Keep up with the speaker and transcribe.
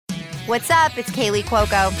What's up? It's Kaylee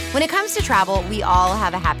Cuoco. When it comes to travel, we all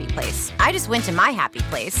have a happy place. I just went to my happy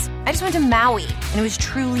place. I just went to Maui, and it was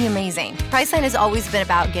truly amazing. Priceline has always been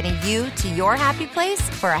about getting you to your happy place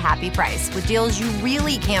for a happy price with deals you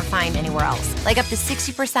really can't find anywhere else. Like up to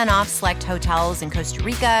 60% off select hotels in Costa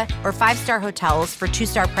Rica or 5-star hotels for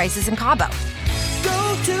 2-star prices in Cabo.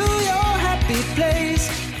 Go to your happy place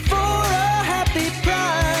for a happy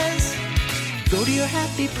price. Go to your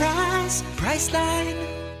happy price, Priceline.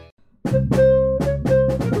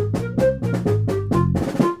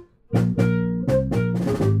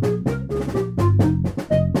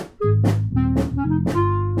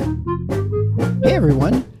 Hey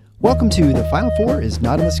everyone, welcome to The Final Four is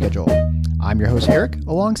Not on the Schedule. I'm your host Eric,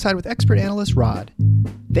 alongside with expert analyst Rod.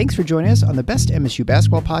 Thanks for joining us on the best MSU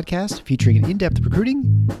basketball podcast featuring in-depth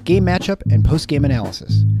recruiting, game matchup, and post-game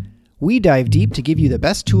analysis. We dive deep to give you the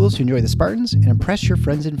best tools to enjoy the Spartans and impress your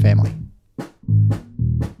friends and family.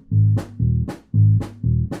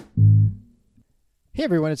 Hey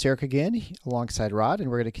everyone, it's Eric again, alongside Rod, and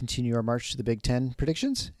we're going to continue our march to the Big Ten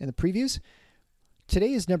predictions and the previews.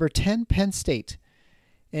 Today is number 10, Penn State,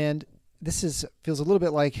 and this feels a little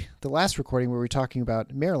bit like the last recording where we were talking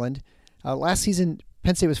about Maryland. Last season,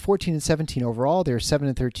 Penn State was 14-17 overall. They were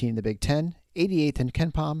 7-13 in the Big Ten, 88th in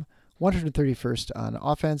KenPom, 131st on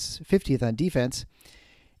offense, 50th on defense,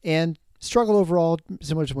 and struggled overall,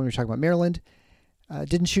 similar to when we were talking about Maryland.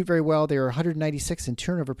 Didn't shoot very well. They were 196 in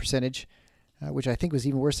turnover percentage, which I think was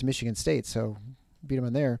even worse than Michigan State, so beat them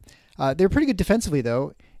on there. They were pretty good defensively,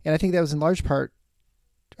 though, and I think that was in large part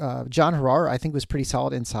John Harrar, I think, was pretty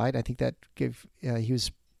solid inside. I think that he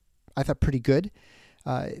was, I thought, pretty good.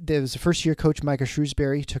 There was the first-year coach Micah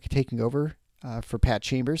Shrewsbury taking over for Pat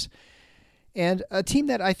Chambers. And a team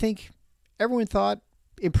that I think everyone thought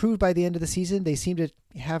improved by the end of the season. They seemed to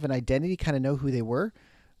have an identity, kind of know who they were,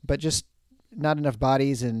 but just not enough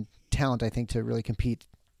bodies and talent, I think, to really compete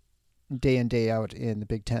day in, day out in the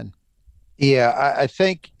Big Ten. Yeah, I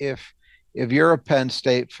think if you're a Penn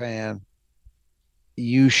State fan,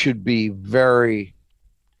 you should be very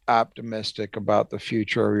optimistic about the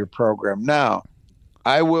future of your program. Now,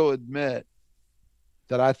 I will admit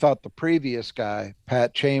that I thought the previous guy,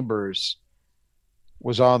 Pat Chambers,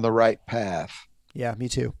 was on the right path. Yeah, me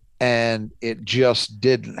too. And it just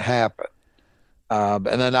didn't happen. And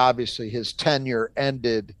then obviously his tenure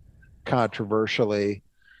ended controversially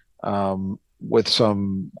with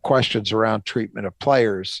some questions around treatment of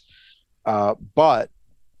players. But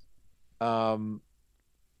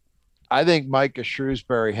I think Micah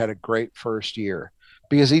Shrewsbury had a great first year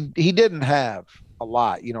because he didn't have a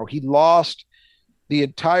lot. You know, he lost the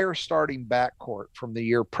entire starting backcourt from the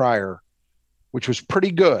year prior, which was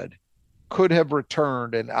pretty good, could have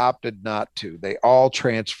returned and opted not to. They all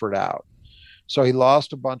transferred out. So he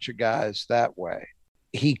lost a bunch of guys that way.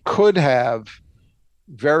 He could have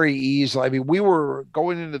very easily, I mean, we were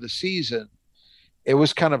going into the season, it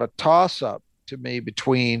was kind of a toss-up to me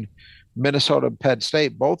between Minnesota and Penn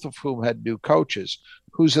State, both of whom had new coaches.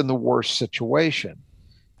 Who's in the worst situation?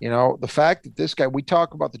 You know, the fact that this guy, we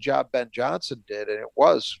talk about the job Ben Johnson did, and it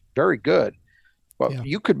was very good. But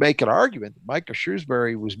you could make an argument that Micah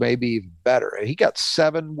Shrewsbury was maybe even better. He got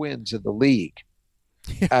 7 wins in the league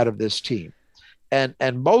out of this team. And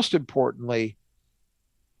most importantly,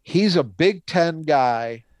 he's a Big Ten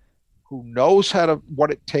guy who knows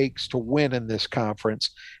what it takes to win in this conference.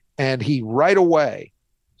 And he right away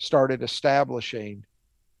started establishing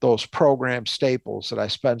those program staples that I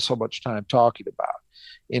spend so much time talking about.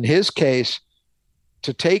 In his case,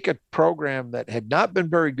 to take a program that had not been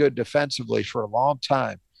very good defensively for a long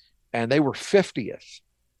time, and they were 50th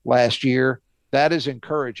last year, that is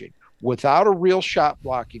encouraging. Without a real shot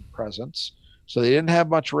blocking presence, so they didn't have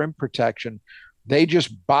much rim protection, they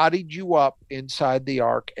just bodied you up inside the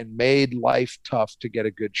arc and made life tough to get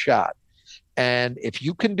a good shot. And if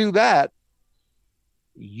you can do that,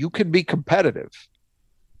 you can be competitive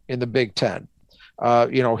in the Big Ten.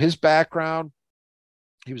 You know, his background,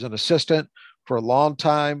 he was an assistant for a long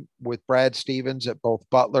time with Brad Stevens at both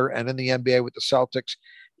Butler and in the NBA with the Celtics.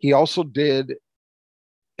 He also did,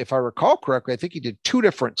 if I recall correctly, I think he did 2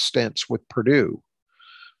 different stints with Purdue.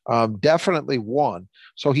 Definitely one.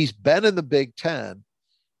 So he's been in the Big Ten,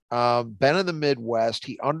 been in the Midwest.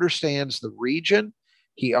 He understands the region.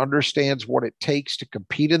 He understands what it takes to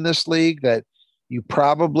compete in this league, that you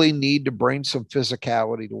probably need to bring some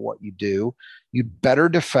physicality to what you do. You better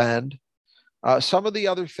defend. Some of the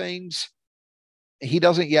other things, he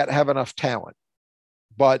doesn't yet have enough talent,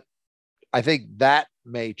 but I think that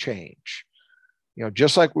may change. You know,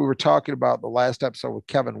 just like we were talking about the last episode with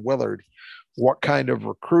Kevin Willard, what kind of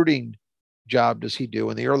recruiting job does he do?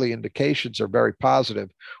 And the early indications are very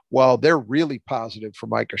positive. Well, they're really positive for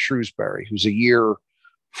Micah Shrewsbury, who's a year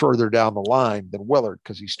further down the line than Willard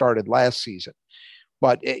because he started last season.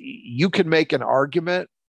 But you can make an argument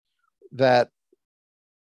that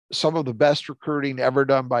some of the best recruiting ever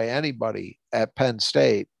done by anybody at Penn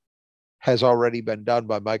State has already been done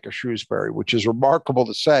by Micah Shrewsbury, which is remarkable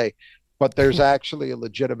to say, but there's actually a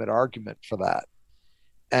legitimate argument for that.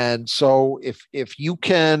 And so if you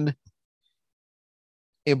can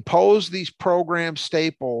impose these program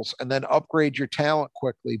staples and then upgrade your talent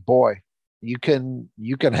quickly, boy, you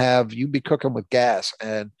be cooking with gas.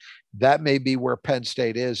 And that may be where Penn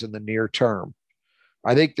State is in the near term.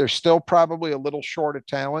 I think they're still probably a little short of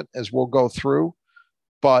talent as we'll go through,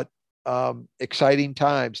 but exciting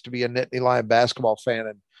times to be a Nittany Lion basketball fan.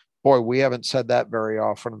 And boy, we haven't said that very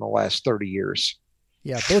often in the last 30 years.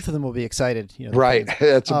 Yeah, both of them will be excited. Right.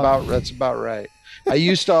 That's about right. I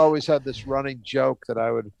used to always have this running joke that I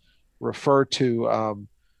would refer to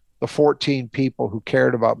the 14 people who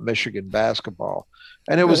cared about Michigan basketball.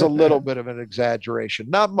 And it was a little bit of an exaggeration.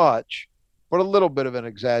 Not much, but a little bit of an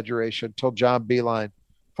exaggeration until John Beilein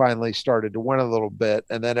finally started to win a little bit.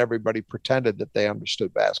 And then everybody pretended that they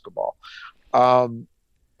understood basketball.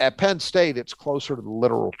 At Penn State, it's closer to the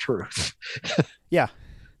literal truth. Yeah.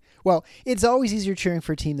 Well, it's always easier cheering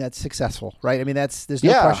for a team that's successful, right? I mean, there's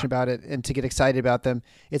no question about it. And to get excited about them,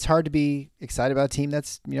 it's hard to be excited about a team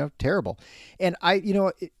that's, terrible. And I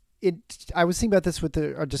was thinking about this with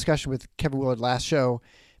our discussion with Kevin Willard last show,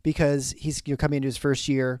 because he's coming into his first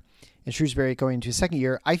year and Shrewsbury going into his second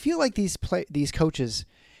year. I feel like these coaches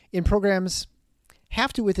in programs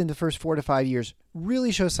have to, within the first 4 to 5 years,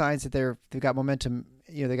 really show signs that they've got momentum.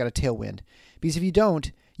 They got a tailwind. Because if you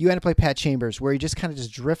don't, you end up like Pat Chambers, where you just kind of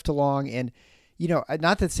just drift along. And,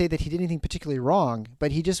 not to say that he did anything particularly wrong,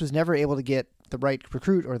 but he just was never able to get the right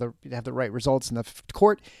recruit or have the right results in the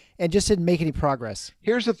court and just didn't make any progress.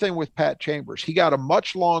 Here's the thing with Pat Chambers. He got a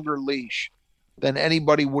much longer leash than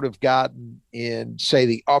anybody would have gotten in, say,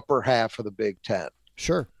 the upper half of the Big Ten.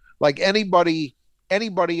 Sure. Like anybody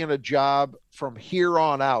in a job from here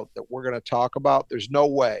on out that we're going to talk about, there's no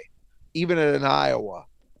way, even in Iowa,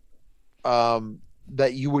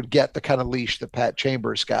 that you would get the kind of leash that Pat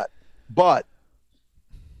Chambers got. But,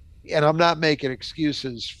 and I'm not making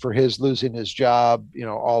excuses for his losing his job,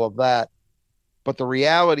 all of that. But the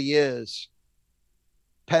reality is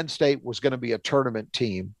Penn State was going to be a tournament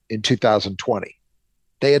team in 2020.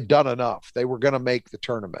 They had done enough. They were going to make the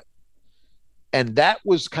tournament. And that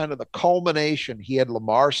was kind of the culmination. He had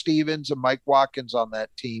Lamar Stevens and Mike Watkins on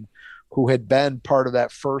that team, who had been part of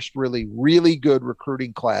that first really, really good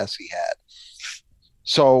recruiting class he had.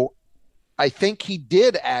 So I think he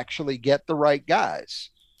did actually get the right guys.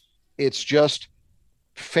 It's just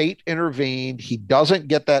fate intervened. He doesn't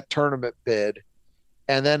get that tournament bid.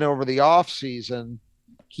 And then over the offseason,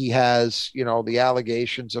 he has, the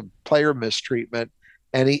allegations of player mistreatment.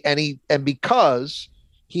 And because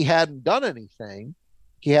he hadn't done anything,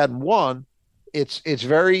 he hadn't won, it's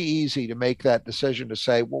very easy to make that decision to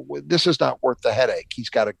say, well, this is not worth the headache. He's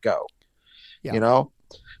got to go. Yeah.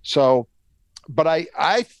 So, but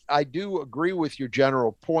I do agree with your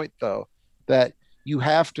general point, though, that you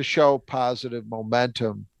have to show positive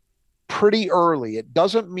momentum pretty early. It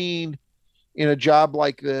doesn't mean in a job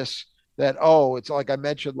like this that, it's like I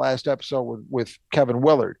mentioned last episode with Kevin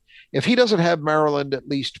Willard. If he doesn't have Maryland at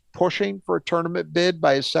least pushing for a tournament bid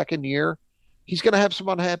by his second year, he's going to have some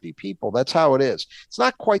unhappy people. That's how it is. It's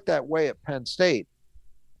not quite that way at Penn State,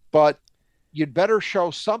 but you'd better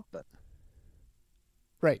show something.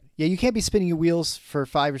 Right. Yeah, you can't be spinning your wheels for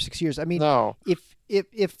 5 or 6 years. I mean, no.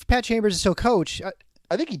 If Pat Chambers is still coach,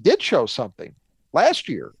 I think he did show something last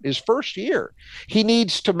year, his first year. He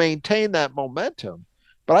needs to maintain that momentum,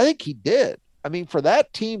 but I think he did. I mean, for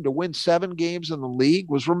that team to win 7 games in the league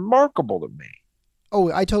was remarkable to me. Oh,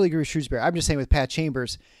 I totally agree with Shrewsbury. I'm just saying with Pat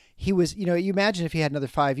Chambers, he was, you imagine if he had another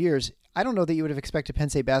 5 years, I don't know that you would have expected Penn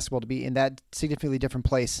State basketball to be in that significantly different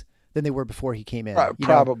place than they were before he came in.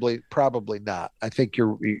 Probably not. I think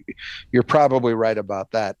you're probably right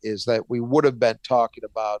about that, is that we would have been talking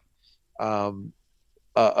about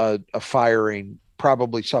a firing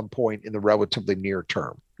probably some point in the relatively near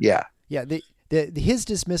term. Yeah. Yeah. His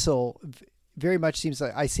dismissal very much seems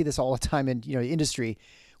like, I see this all the time in industry,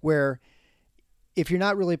 where if you're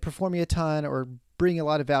not really performing a ton or bringing a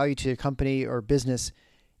lot of value to a company or business,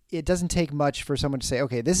 it doesn't take much for someone to say,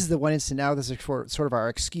 okay, this is the one instant now. This is sort of our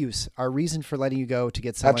excuse, our reason for letting you go, to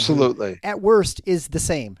get someone absolutely who, at worst, is the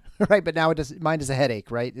same, right? But now mine is a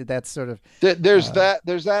headache, right? That's sort of there's that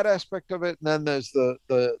aspect of it, and then there's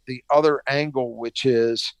the other angle, which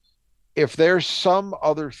is if there's some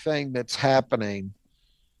other thing that's happening,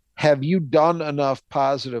 have you done enough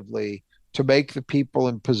positively to make the people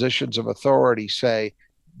in positions of authority say,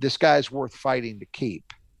 this guy's worth fighting to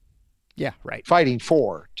keep, Yeah, right. fighting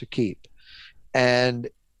for to keep? And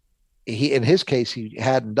he, in his case, he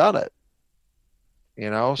hadn't done it,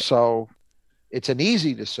 so it's an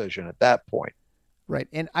easy decision at that point. Right.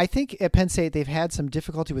 And I think at Penn State, they've had some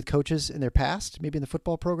difficulty with coaches in their past, maybe in the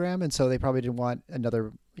football program. And so they probably didn't want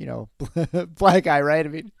another, black guy, right? I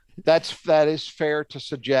mean, that is fair to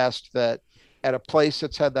suggest that at a place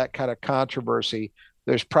that's had that kind of controversy,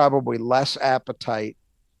 there's probably less appetite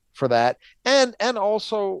for that. And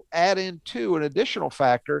also add in too an additional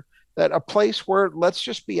factor that a place where, let's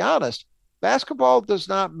just be honest, basketball does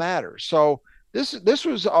not matter. So this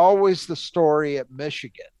was always the story at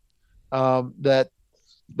Michigan, that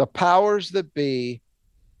the powers that be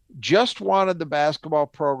just wanted the basketball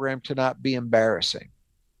program to not be embarrassing.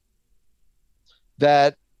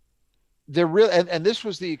 That they're real, and this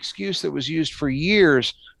was the excuse that was used for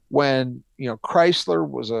years when Chrysler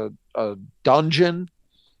was a dungeon,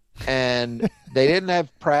 and they didn't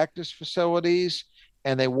have practice facilities,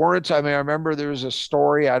 and they weren't. I mean, I remember there was a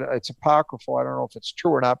story. It's apocryphal. I don't know if it's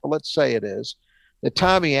true or not, but let's say it is. That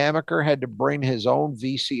Tommy Amaker had to bring his own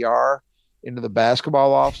VCR into the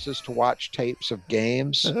basketball offices to watch tapes of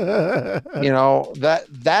games. That's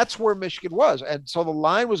where Michigan was. And so the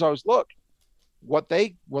line was always, look, what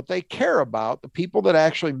they care about, the people that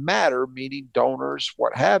actually matter, meaning donors,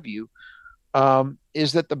 what have you,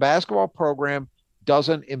 is that the basketball program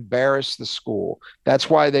doesn't embarrass the school. That's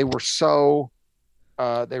why they were so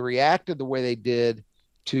they reacted the way they did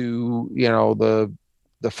to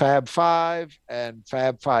the Fab Five and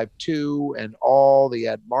Fab 5-2 and all the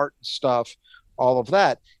Ed Martin stuff, all of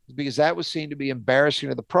that, because that was seen to be embarrassing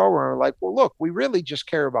to the program. Like, well, look, we really just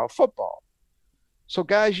care about football. So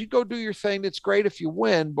guys, you go do your thing. It's great if you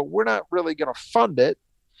win, but we're not really going to fund it.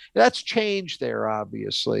 That's changed there,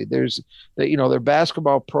 obviously. There's their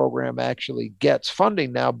basketball program actually gets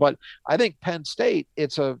funding now, but I think Penn State,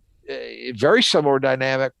 it's a very similar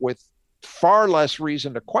dynamic with far less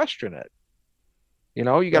reason to question it. You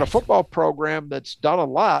got a football program that's done a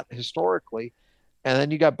lot historically, and then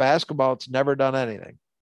you got basketball that's never done anything,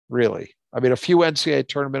 really. I mean, a few NCAA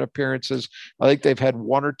tournament appearances. I think they've had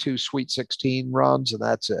one or two Sweet 16 runs, and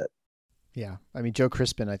that's it. Yeah. I mean, Joe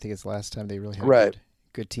Crispin, I think it's the last time they really had right. a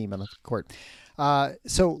good team on the court.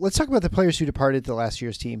 So let's talk about the players who departed the last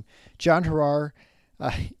year's team. John Harrar,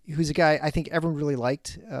 who's a guy I think everyone really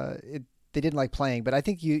liked. They didn't like playing, but I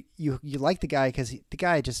think you like the guy because the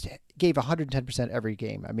guy just gave 110% every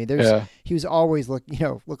game. I mean, he was always looked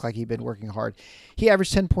like he'd been working hard. He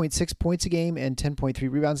averaged 10.6 points a game and 10.3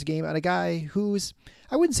 rebounds a game on a guy who's,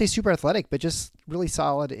 I wouldn't say super athletic, but just really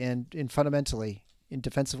solid and fundamentally, and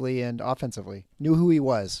defensively and offensively. Knew who he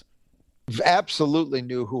was. Absolutely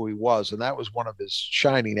knew who he was, and that was one of his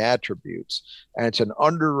shining attributes. And it's a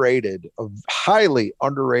highly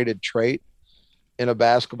underrated trait in a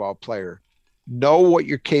basketball player. Know what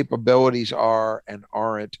your capabilities are and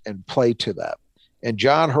aren't, and play to them. And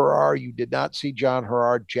John Harrar, you did not see John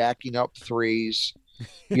Harrar jacking up threes.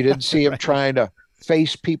 You didn't see him trying to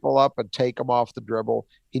face people up and take them off the dribble.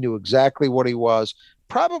 He knew exactly what he was.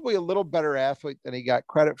 Probably a little better athlete than he got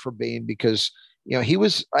credit for being, because he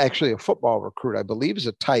was actually a football recruit. I believe as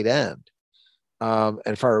a tight end. And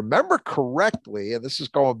if I remember correctly, and this is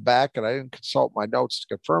going back, and I didn't consult my notes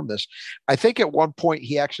to confirm this, I think at one point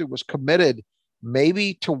he actually was committed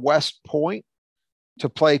maybe to West Point to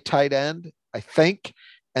play tight end, I think.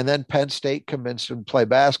 And then Penn State convinced him to play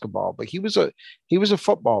basketball, but he was a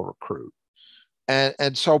football recruit.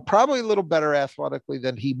 And so probably a little better athletically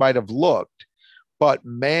than he might have looked, but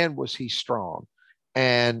man, was he strong.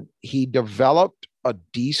 And he developed a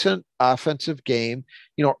decent offensive game.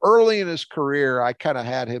 Early in his career, I kind of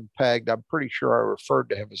had him pegged. I'm pretty sure I referred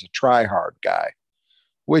to him as a try-hard guy,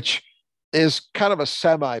 which is kind of a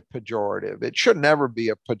semi-pejorative. It should never be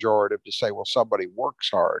a pejorative to say, well, somebody works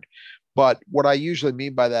hard. But what I usually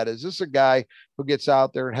mean by that is, this is a guy who gets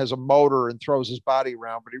out there and has a motor and throws his body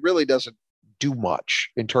around, but he really doesn't do much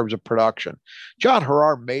in terms of production. John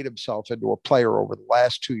Harrar made himself into a player over the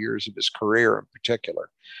last 2 years of his career in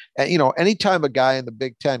particular. And, anytime a guy in the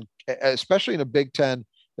Big Ten, especially in a Big Ten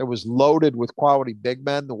that was loaded with quality big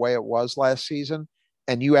men the way it was last season,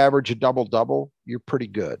 and you average a double-double, you're pretty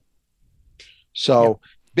good. So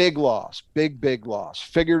big loss, big loss,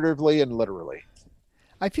 figuratively and literally.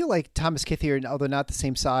 I feel like Thomas Kithier, although not the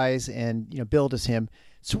same size and build as him,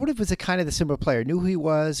 sort of was a kind of the similar player, knew who he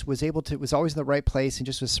was always in the right place, and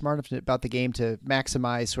just was smart enough about the game to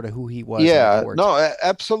maximize sort of who he was. Yeah, no,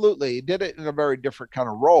 absolutely. He did it in a very different kind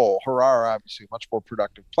of role. Harrar, obviously, a much more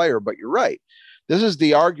productive player, but you're right. This is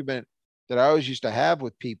the argument that I always used to have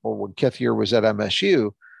with people when Kithier was at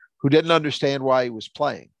MSU who didn't understand why he was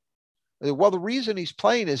playing. Well, the reason he's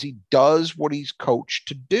playing is he does what he's coached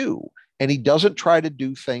to do, and he doesn't try to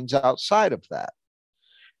do things outside of that.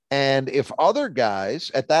 And if other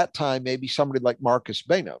guys at that time, maybe somebody like Marcus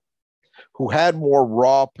Beno, who had more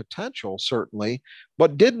raw potential, certainly,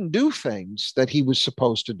 but didn't do things that he was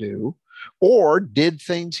supposed to do, or did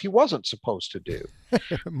things he wasn't supposed to do.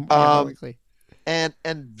 And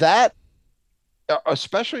that,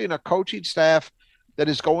 especially in a coaching staff that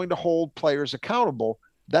is going to hold players accountable,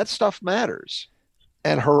 that stuff matters.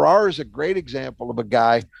 And Harrar is a great example of a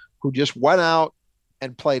guy who just went out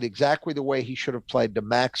and played exactly the way he should have played to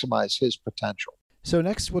maximize his potential. So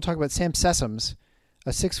next we'll talk about Sam Sessoms, a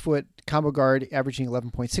 6-foot combo guard averaging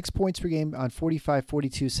 11.6 points per game on 45,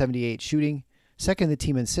 42, 78 shooting. Second in the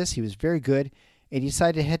team in assists. He was very good, and he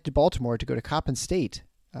decided to head to Baltimore to go to Coppin State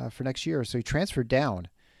for next year. So he transferred down.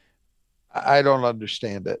 I don't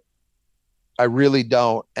understand it. I really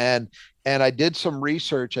don't. And I did some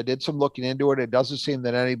research. I did some looking into it. It doesn't seem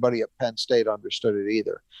that anybody at Penn State understood it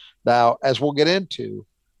either. Now, as we'll get into,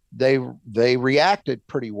 they reacted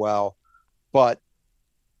pretty well, but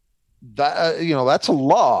that that's a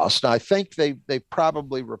loss. Now, I think they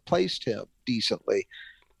probably replaced him decently,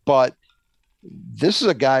 but this is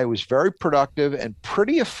a guy who was very productive and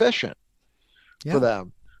pretty efficient for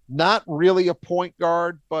them. Not really a point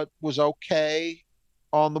guard, but was okay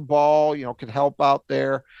on the ball, could help out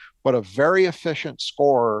there, but a very efficient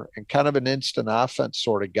scorer and kind of an instant offense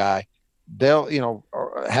sort of guy. They'll,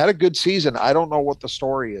 had a good season. I don't know what the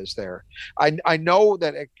story is there. I know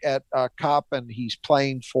that at Coppin, he's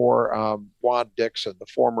playing for Juan Dixon, the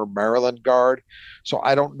former Maryland guard. So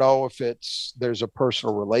I don't know if there's a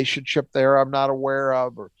personal relationship there I'm not aware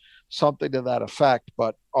of or something to that effect,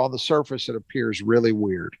 but on the surface, it appears really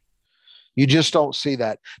weird. You just don't see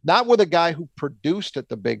that. Not with a guy who produced at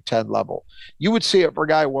the Big Ten level. You would see it for a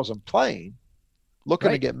guy who wasn't playing,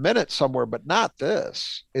 looking to get minutes somewhere, but not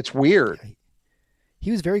this. It's weird.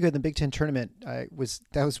 He was very good in the Big Ten tournament. That was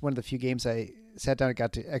one of the few games I sat down and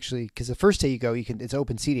got to actually, because the first day you go, it's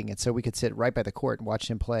open seating, and so we could sit right by the court and watch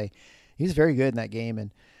him play. He was very good in that game,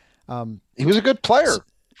 and he was a good player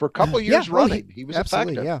for a couple of years running. He was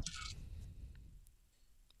effective. Yeah.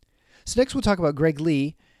 So next we'll talk about Greg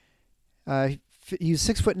Lee. He was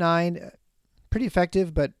 6'9", pretty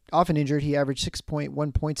effective, but often injured. He averaged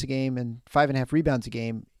 6.1 points a game and 5.5 rebounds a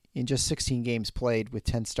game in just 16 games played with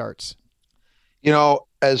 10 starts.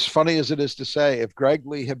 As funny as it is to say, if Greg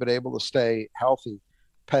Lee had been able to stay healthy,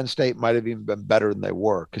 Penn State might have even been better than they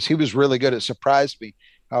were, because he was really good. It surprised me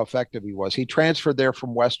how effective he was. He transferred there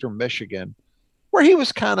from Western Michigan, where he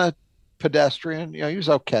was kind of pedestrian. He was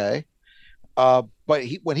okay. But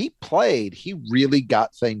when he played, he really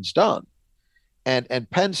got things done. And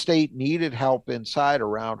Penn State needed help inside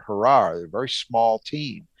around Harrar. They're a very small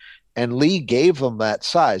team. And Lee gave them that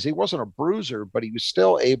size. He wasn't a bruiser, but he was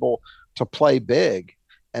still able to play big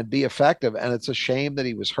and be effective. And it's a shame that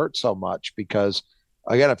he was hurt so much because,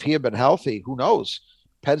 again, if he had been healthy, who knows?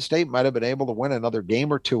 Penn State might have been able to win another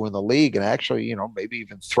game or two in the league and actually, maybe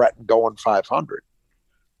even threaten going 500.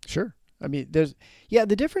 Sure. I mean,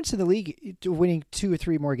 the difference in the league winning 2 or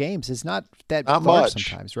 3 more games is not that not large much.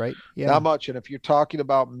 Sometimes, right? Yeah. Not much. And if you're talking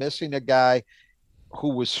about missing a guy who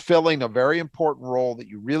was filling a very important role that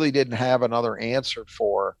you really didn't have another answer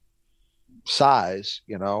for, size,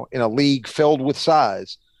 in a league filled with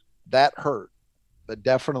size, that hurt. That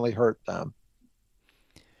definitely hurt them.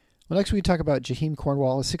 Well, next we can talk about Jaheim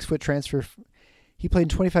Cornwall, a 6-foot transfer. He played in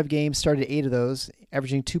 25 games, started 8 of those,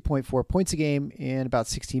 averaging 2.4 points a game and about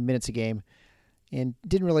 16 minutes a game, and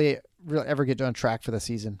didn't really ever get on track for the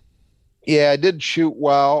season. Yeah, didn't shoot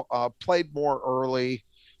well, played more early,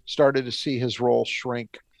 started to see his role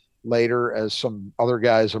shrink later as some other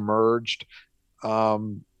guys emerged. He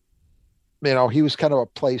was kind of a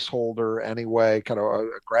placeholder anyway, kind of a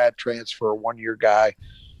grad transfer, 1-year guy.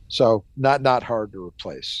 So not hard to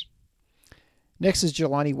replace. Next is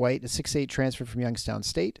Jelani White, a 6'8" transfer from Youngstown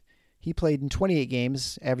State. He played in 28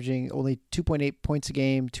 games, averaging only 2.8 points a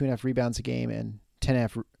game, 2.5 rebounds a game, and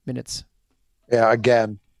 10.5 minutes. Yeah,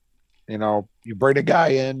 again, you bring a guy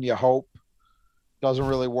in, you hope, doesn't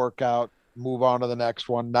really work out, move on to the next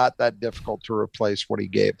one. Not that difficult to replace what he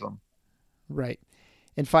gave them. Right.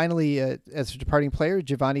 And finally, as a departing player,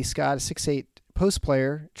 Giovanni Scott, a 6'8" post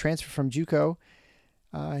player, transfer from JUCO.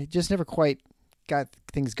 Just never quite got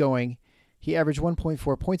things going. He averaged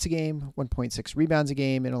 1.4 points a game, 1.6 rebounds a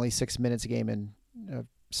game, and only 6 minutes a game, and a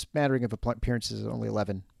smattering of appearances, only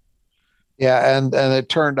 11. Yeah, and it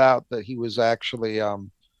turned out that he was actually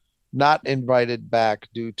not invited back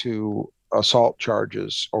due to assault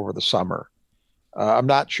charges over the summer. I'm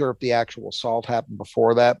not sure if the actual assault happened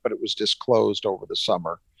before that, but it was disclosed over the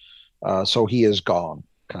summer. So he is gone,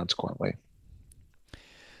 consequently.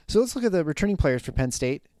 So let's look at the returning players for Penn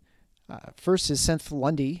State. First is Seth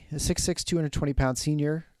Lundy, a 6'6", 220-pound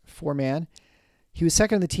senior, four-man. He was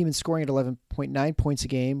second on the team in scoring at 11.9 points a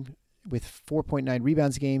game with 4.9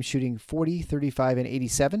 rebounds a game, shooting 40, 35, and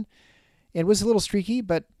 87. And was a little streaky,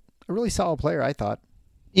 but a really solid player, I thought.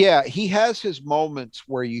 Yeah, he has his moments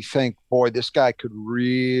where you think, boy, this guy could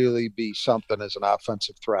really be something as an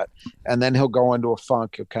offensive threat. And then he'll go into a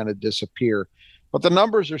funk, he'll kind of disappear. But the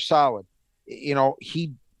numbers are solid. You know,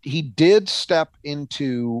 he did step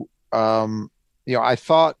into I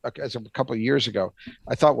thought as a couple of years ago,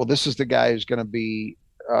 I thought, well, this is the guy who's going to be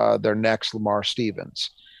their next Lamar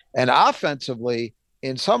Stevens. And offensively,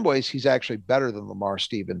 in some ways, he's actually better than Lamar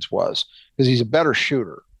Stevens was because he's a better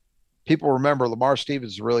shooter. People remember Lamar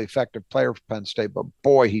Stevens is a really effective player for Penn State, but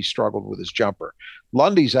boy, he struggled with his jumper.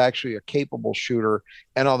 Lundy's actually a capable shooter,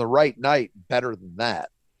 and on the right night, better than that.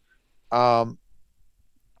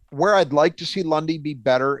 Where I'd like to see Lundy be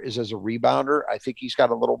better is as a rebounder. I think he's got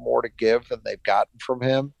a little more to give than they've gotten from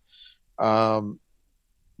him.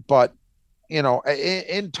 But,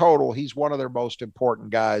 in total, he's one of their most important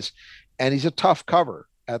guys, and he's a tough cover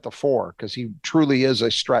at the four because he truly is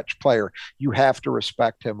a stretch player. You have to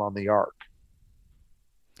respect him on the arc.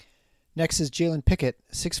 Next is Jalen Pickett,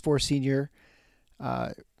 6'4" senior.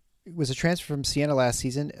 Was a transfer from Siena last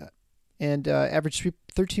season and averaged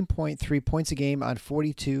 13.3 points a game on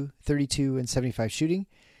 42, 32, and 75 shooting.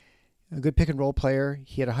 A good pick and roll player.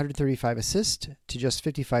 He had 135 assists to just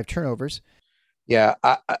 55 turnovers. Yeah,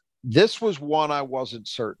 this was one I wasn't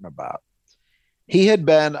certain about. He had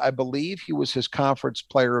been, I believe he was his conference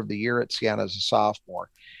player of the year at Siena as a sophomore.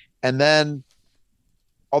 And then,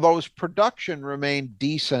 although his production remained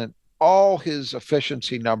decent, all his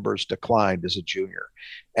efficiency numbers declined as a junior.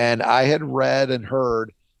 And I had read and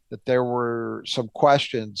heard that there were some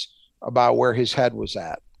questions about where his head was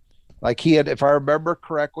at. Like he had, if I remember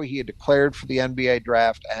correctly, he had declared for the NBA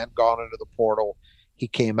draft and gone into the portal. He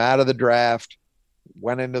came out of the draft,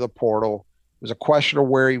 went into the portal. It was a question of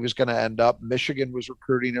where he was going to end up. Michigan was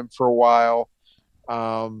recruiting him for a while.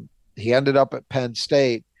 He ended up at Penn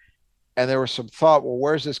State, and there was some thought, well,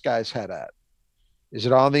 where's this guy's head at? Is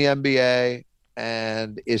it on the NBA?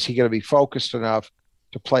 And is he going to be focused enough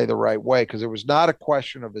to play the right way? Because it was not a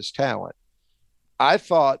question of his talent. I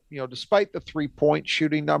thought, despite the 3-point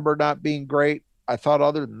shooting number not being great, I thought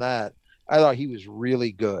other than that, I thought he was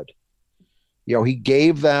really good. He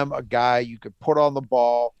gave them a guy you could put on the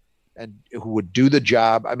ball and who would do the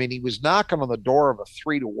job. I mean, he was knocking on the door of a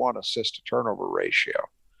 3-to-1 assist to turnover ratio.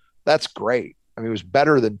 That's great. I mean, it was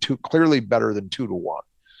clearly better than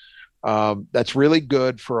 2-to-1. That's really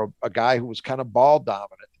good for a guy who was kind of ball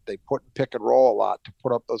dominant. They put in pick and roll a lot to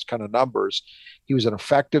put up those kind of numbers. He was an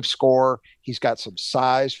effective scorer. He's got some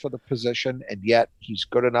size for the position, and yet he's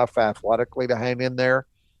good enough athletically to hang in there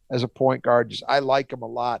as a point guard. I like him a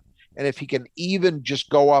lot. And if he can even just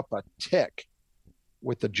go up a tick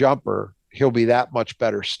with the jumper, he'll be that much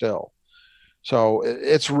better still. So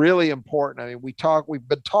it's really important. I mean, we've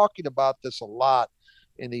been talking about this a lot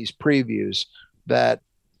in these previews, that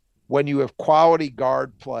when you have quality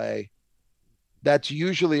guard play, that's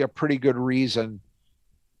usually a pretty good reason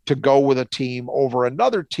to go with a team over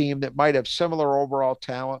another team that might have similar overall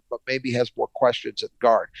talent, but maybe has more questions at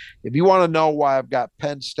guard. If you want to know why I've got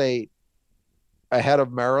Penn State ahead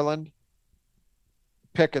of Maryland,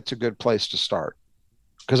 Pickett's a good place to start.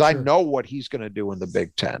 Because sure. I know what he's going to do in the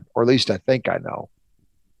Big Ten, or at least I think I know.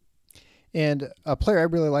 And a player I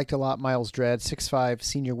really liked a lot, Miles Dredd, 6'5",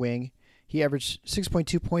 senior wing. He averaged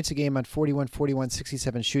 6.2 points a game on 41, 41,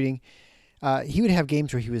 67 shooting. He would have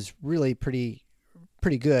games where he was really pretty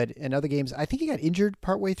good, and other games I think he got injured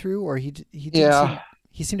partway through, or he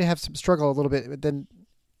seemed to have some struggle a little bit. But then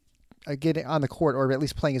getting on the court, or at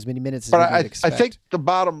least playing as many minutes as he would expect. I think the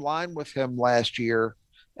bottom line with him last year,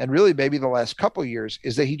 and really maybe the last couple of years,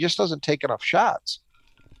 is that he just doesn't take enough shots.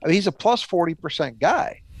 I mean, he's a plus 40%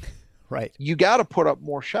 guy. Right. You got to put up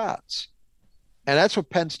more shots. And that's what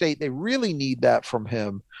Penn State, they really need that from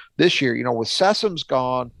him this year. With Sessum's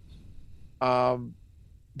gone,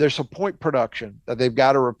 there's some point production that they've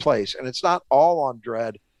got to replace. And it's not all on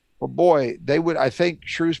Dredd. But boy, I think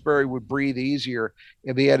Shrewsbury would breathe easier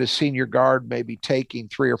if he had his senior guard maybe taking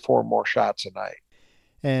 3 or 4 more shots a night.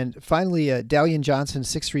 And finally, Dalian Johnson,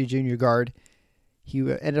 6'3" junior guard. He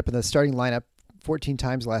ended up in the starting lineup 14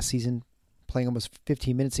 times last season, playing almost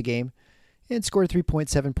 15 minutes a game, and scored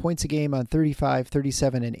 3.7 points a game on 35,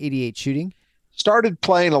 37, and 88 shooting. Started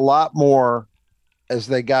playing a lot more as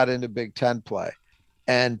they got into Big Ten play.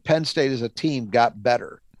 And Penn State as a team got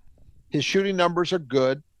better. His shooting numbers are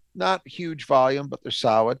good, not huge volume, but they're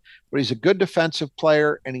solid. But he's a good defensive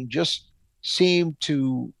player, and he just seemed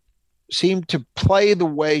to play the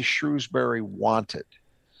way Shrewsbury wanted.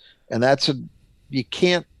 And you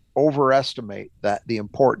can't overestimate the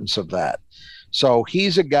importance of that. So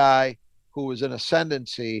he's a guy who is in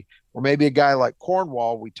ascendancy, or maybe a guy like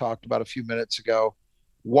Cornwall we talked about a few minutes ago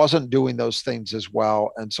wasn't doing those things as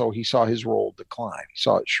well. And so he saw his role decline. He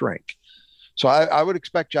saw it shrink. So I would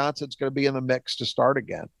expect Johnson's going to be in the mix to start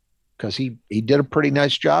again because he did a pretty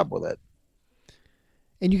nice job with it.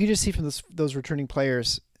 And you can just see from those returning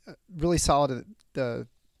players, really solid at the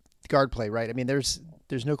guard play, right? I mean, there's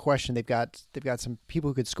no question they've got some people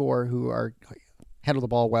who could score, who are handle the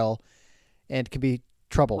ball well, and can be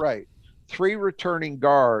trouble. Right, 3 returning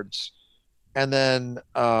guards, and then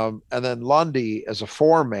Lundy as a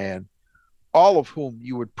 4-man, all of whom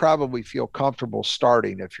you would probably feel comfortable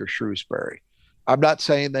starting if you're Shrewsbury. I'm not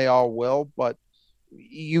saying they all will, but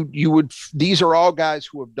you would. These are all guys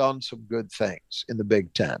who have done some good things in the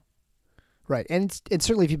Big Ten. Right, and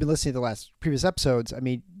certainly if you've been listening to the previous episodes, I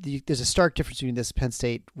mean, there's a stark difference between this Penn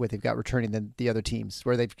State, what they've got returning, than the other teams,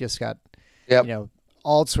 where they've just got,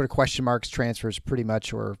 all sort of question marks, transfers, pretty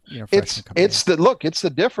much, or it's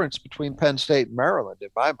the difference between Penn State and Maryland in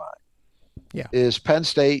my mind. Yeah, is Penn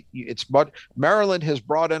State? But Maryland has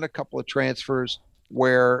brought in a couple of transfers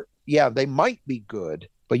where they might be good,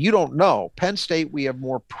 but you don't know. Penn State, we have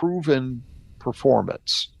more proven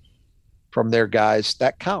performance from their guys.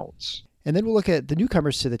 That counts. And then we'll look at the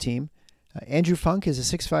newcomers to the team. Andrew Funk is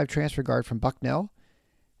a 6'5" transfer guard from Bucknell.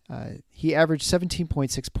 He averaged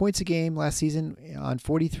 17.6 points a game last season on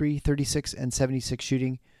 43, 36, and 76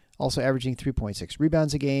 shooting, also averaging 3.6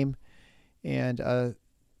 rebounds a game, and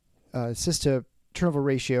assist to turnover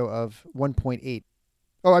ratio of 1.8.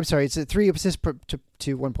 Oh, I'm sorry, it's a 3 assists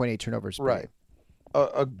to 1.8 turnovers. Right.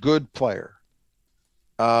 A good player.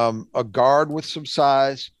 A guard with some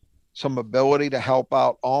size, some ability to help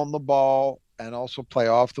out on the ball and also play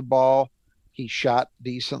off the ball. He shot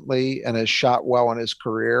decently and has shot well in his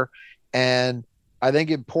career. And I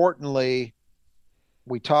think importantly,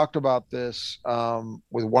 we talked about this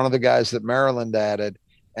with one of the guys that Maryland added,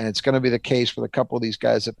 and it's going to be the case with a couple of these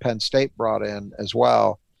guys that Penn State brought in as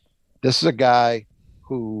well. This is a guy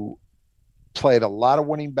who played a lot of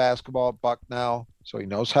winning basketball at Bucknell, so he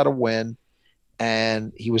knows how to win,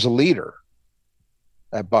 and he was a leader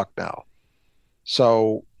at Bucknell.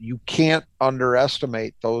 So you can't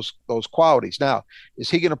underestimate those qualities. Now, is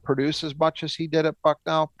he going to produce as much as he did at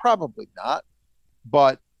Bucknell? Probably not,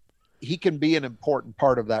 but he can be an important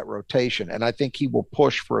part of that rotation, and I think he will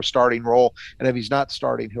push for a starting role, and if he's not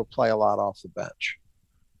starting, he'll play a lot off the bench.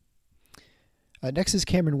 Next is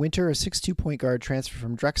Cameron Winter, a 6'2" point guard transfer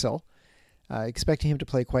from Drexel. Expecting him to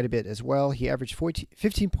play quite a bit as well. He averaged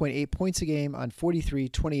 15.8 points a game on 43,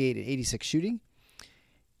 28, and 86 shooting.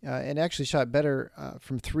 And actually shot better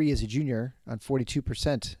from 3 as a junior on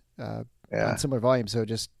 42% on similar volume. So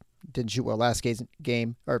just didn't shoot well last season.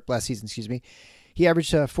 He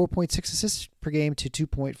averaged 4.6 assists per game to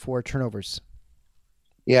 2.4 turnovers.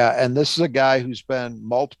 Yeah, and this is a guy who's been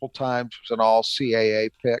multiple times was an all-CAA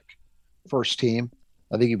pick, first team.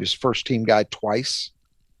 I think he was first team guy twice.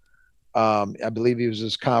 I believe he was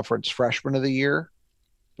his conference freshman of the year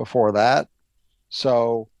before that.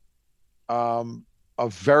 So a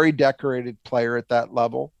very decorated player at that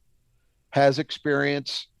level, has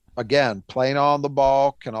experience, again, playing on the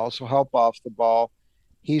ball, can also help off the ball.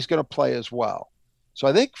 He's going to play as well. So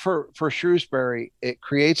I think for Shrewsbury, it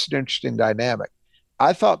creates an interesting dynamic.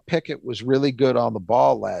 I thought Pickett was really good on the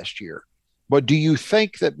ball last year, but do you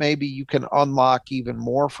think that maybe you can unlock even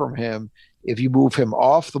more from him if you move him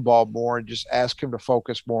off the ball more and just ask him to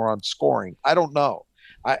focus more on scoring? I don't know.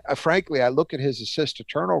 I frankly, I look at his assist to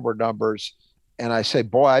turnover numbers and I say,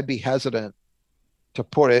 boy, I'd be hesitant to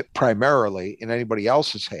put it primarily in anybody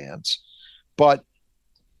else's hands. But,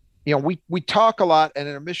 we talk a lot, and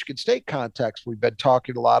in a Michigan State context, we've been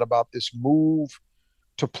talking a lot about this move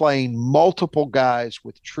to playing multiple guys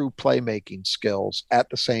with true playmaking skills at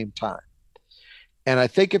the same time. And I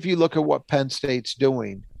think if you look at what Penn State's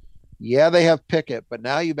doing, they have Pickett, but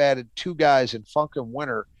now you've added 2 guys in Funk and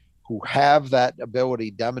Winter who have that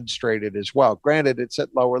ability demonstrated as well. Granted, it's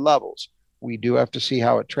at lower levels. We do have to see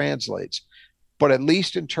how it translates. But at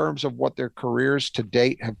least in terms of what their careers to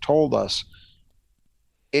date have told us,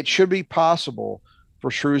 it should be possible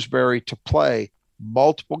for Shrewsbury to play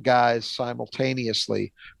multiple guys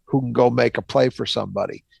simultaneously who can go make a play for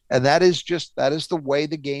somebody. And that is the way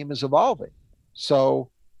the game is evolving. So,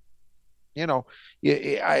 you know,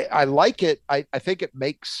 I like it. I think it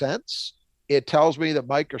makes sense. It tells me that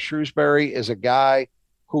Micah Shrewsbury is a guy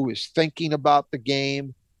who is thinking about the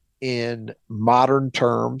game in modern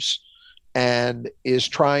terms and is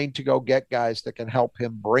trying to go get guys that can help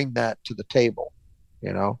him bring that to the table,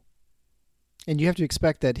 you know? And you have to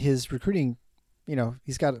expect that his recruiting,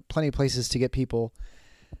 he's got plenty of places to get people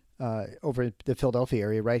over the Philadelphia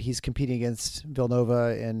area, right? He's competing against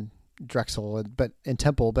Villanova and Drexel and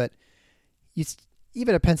Temple, but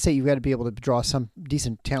even at Penn State, you've got to be able to draw some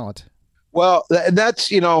decent talent. Well, and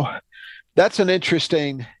that's an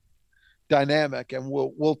interesting dynamic, and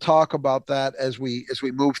we'll talk about that as we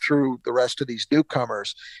move through the rest of these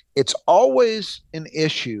newcomers. It's always an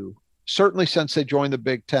issue, certainly since they joined the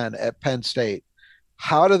Big Ten at Penn State.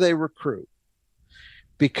 How do they recruit?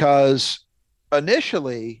 Because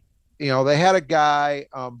initially, they had a guy,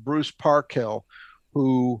 Bruce Parkhill,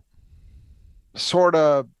 who sort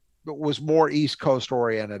of was more East Coast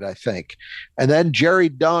oriented, I think. And then Jerry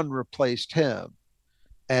Dunn replaced him.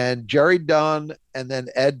 And Jerry Dunn and then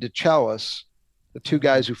Ed DeChellis, the two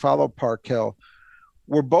guys who followed Parkhill,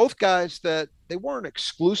 were both guys that they weren't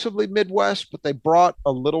exclusively Midwest, but they brought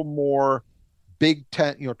a little more Big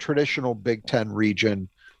Ten, traditional Big Ten region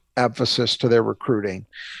emphasis to their recruiting.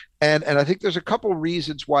 And I think there's a couple of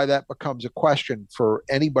reasons why that becomes a question for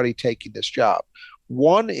anybody taking this job.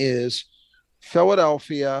 One is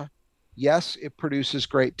Philadelphia, yes, it produces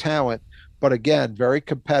great talent, but again, very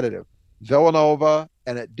competitive. Villanova,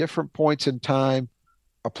 and at different points in time,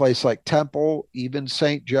 a place like Temple, even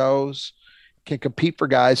St. Joe's, can compete for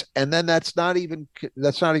guys. And then that's not even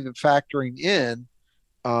factoring in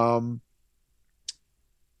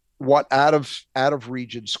what out of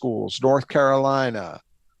region schools, North Carolina,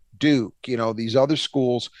 Duke, these other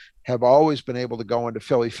schools have always been able to go into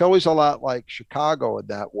Philly. Philly's a lot like Chicago in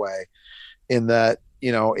that way, in that,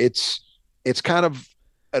 it's kind of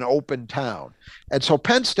an open town. And so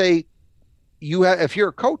Penn State, if you're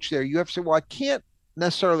a coach there, you have to say, well, I can't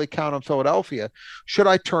necessarily count on Philadelphia. Should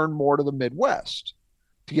I turn more to the Midwest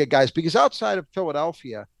to get guys? Because outside of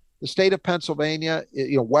Philadelphia, the state of Pennsylvania,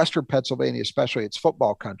 Western Pennsylvania, especially, it's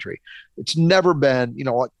football country. It's never been,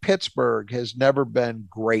 like Pittsburgh has never been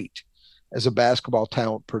great as a basketball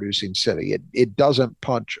talent producing city. It doesn't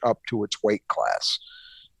punch up to its weight class,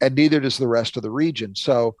 and neither does the rest of the region.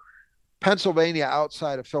 So Pennsylvania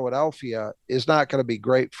outside of Philadelphia is not going to be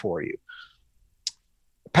great for you.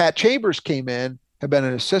 Pat Chambers came in, had been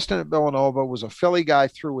an assistant at Villanova, was a Philly guy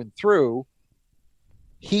through and through.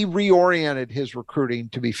 He reoriented his recruiting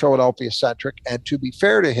to be Philadelphia centric. And to be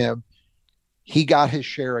fair to him, he got his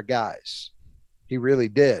share of guys. He really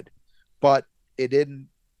did. But it didn't,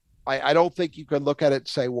 I don't think you can look at it and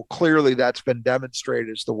say, well, clearly that's been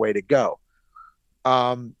demonstrated as the way to go.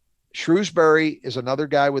 Shrewsbury is another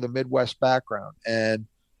guy with a Midwest background, and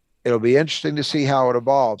it'll be interesting to see how it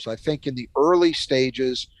evolves. I think in the early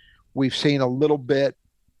stages, we've seen a little bit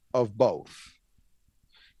of both.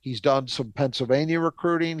 He's done some Pennsylvania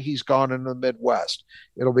recruiting. He's gone into the Midwest.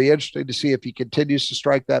 It'll be interesting to see if he continues to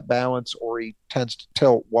strike that balance or he tends to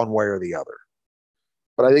tilt one way or the other.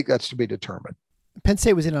 But I think that's to be determined. Penn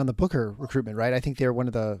State was in on the Booker recruitment, right? I think they're one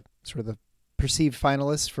of the sort of the perceived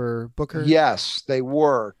finalists for Booker. Yes, they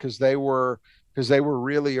were, because they were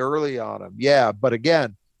really early on him. Yeah, but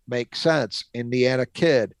again, makes sense. Indiana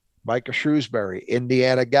kid, Micah Shrewsbury,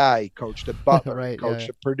 Indiana guy. He coached at Butler, right, coached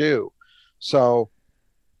at Purdue. So,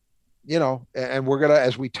 and we're going to,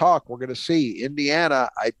 as we talk, we're going to see Indiana,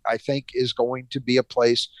 I think, is going to be a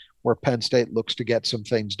place where Penn State looks to get some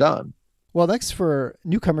things done. Well, next for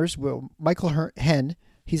newcomers, Michael Henn.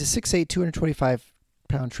 He's a 6'8",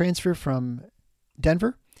 225-pound transfer from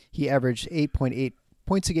Denver. He averaged 8.8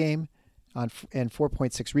 points a game and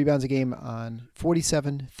 4.6 rebounds a game on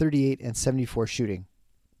 47, 38, and 74 shooting.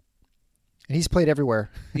 And he's played everywhere.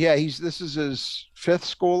 Yeah, this is his fifth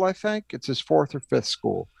school, I think. It's his fourth or fifth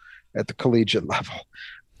school at the collegiate level.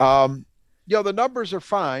 The numbers are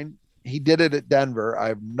fine. He did it at Denver. I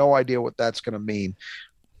have no idea what that's going to mean.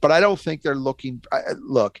 But I don't think they're looking.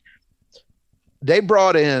 Look, they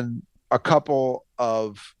brought in a couple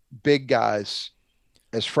of big guys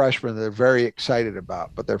as freshmen they're very excited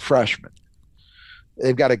about, but they're freshmen.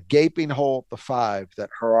 They've got a gaping hole at the 5 that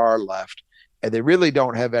Harar left, and they really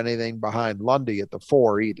don't have anything behind Lundy at the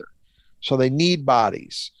 4 either. So they need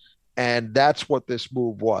bodies, and that's what this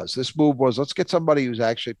move was. This move was, let's get somebody who's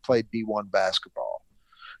actually played D1 basketball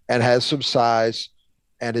and has some size,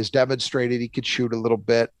 and has demonstrated he could shoot a little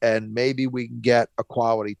bit, and maybe we can get a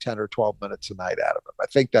quality 10 or 12 minutes a night out of him. I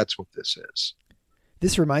think that's what this is.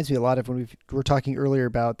 This reminds me a lot of when we were talking earlier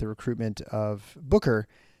about the recruitment of Booker,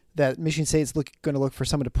 that Michigan State's going to look for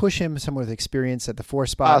someone to push him, someone with experience at the 4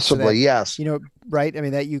 spot. Possibly, so that, yes. Right? I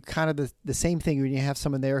mean, that you kind of the same thing when you have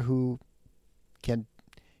someone there who can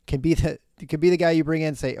be the guy you bring in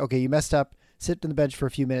and say, okay, you messed up, sit on the bench for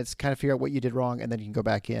a few minutes, kind of figure out what you did wrong, and then you can go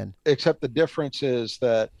back in. Except the difference is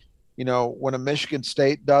that, when a Michigan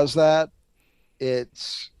State does that,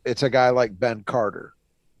 it's a guy like Ben Carter,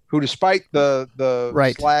 who, despite the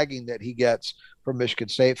right. slagging that he gets from Michigan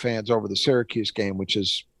State fans over the Syracuse game, which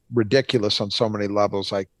is ridiculous on so many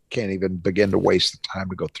levels, I can't even begin to waste the time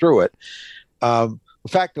to go through it. The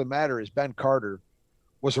fact of the matter is Ben Carter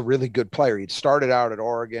was a really good player. He'd started out at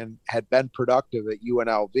Oregon, had been productive at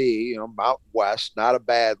UNLV, Mountain West, not a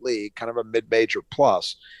bad league, kind of a mid-major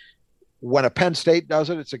plus. When a Penn State does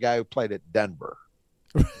it, it's a guy who played at Denver,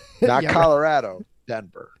 not Colorado, right.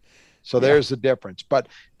 Denver. So there's the difference. But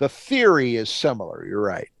the theory is similar. You're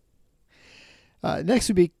right. Next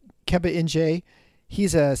would be Kemba Inje.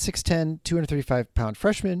 He's a 6'10", 235-pound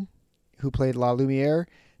freshman who played La Lumiere,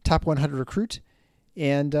 top 100 recruit,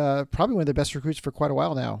 and probably one of the best recruits for quite a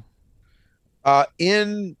while now.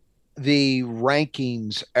 In the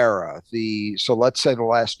rankings era, so let's say the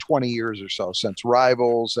last 20 years or so, since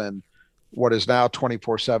Rivals and what is now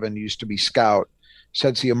 24/7 used to be Scout,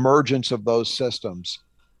 since the emergence of those systems,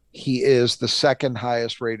 he is the second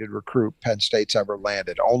highest rated recruit Penn State's ever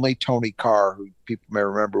landed. Only Tony Carr, who people may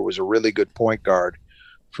remember was a really good point guard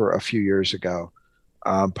for a few years ago,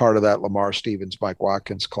 part of that Lamar Stevens, Mike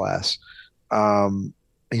Watkins class.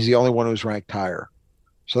 He's the only one who's ranked higher.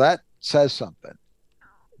 So that says something.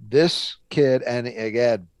 This kid, and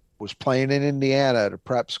again, was playing in Indiana at a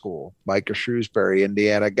prep school. Micah Shrewsbury,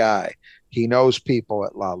 Indiana guy. He knows people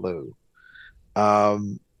at La Lu.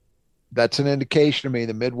 That's an indication to me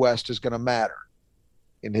the Midwest is going to matter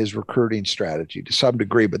in his recruiting strategy to some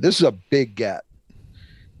degree. But this is a big get.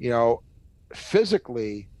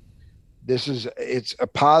 Physically, it's a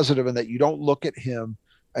positive in that you don't look at him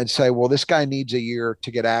and say, well, this guy needs a year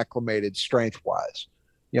to get acclimated strength-wise.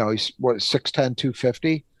 He's 6'10",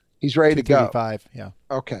 250. He's ready to go. Yeah.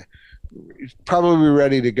 Okay. He's probably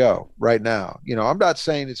ready to go right now. I'm not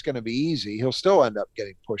saying it's going to be easy. He'll still end up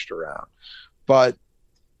getting pushed around. But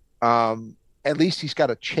at least he's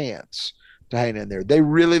got a chance to hang in there. They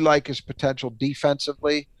really like his potential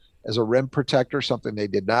defensively as a rim protector, something they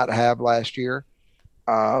did not have last year.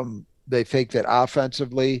 They think that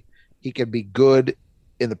offensively he can be good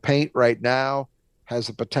in the paint right now, has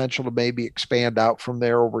the potential to maybe expand out from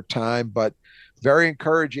there over time, but very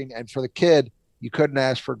encouraging. And for the kid, you couldn't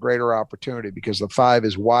ask for a greater opportunity because the 5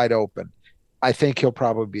 is wide open. I think he'll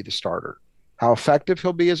probably be the starter. How effective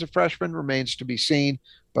he'll be as a freshman remains to be seen,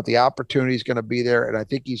 but the opportunity is going to be there. And I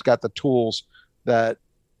think he's got the tools that,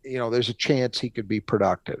 there's a chance he could be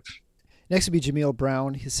productive. Next would be Jameel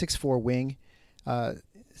Brown, his 6'4" wing.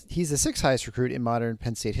 He's the 6th highest recruit in modern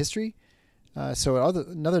Penn State history. So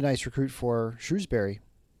another nice recruit for Shrewsbury.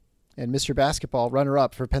 And Mr. Basketball,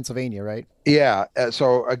 runner-up for Pennsylvania, right? Yeah.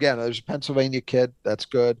 So, again, there's a Pennsylvania kid. That's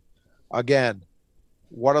good. Again,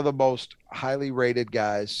 one of the most highly rated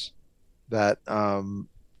guys that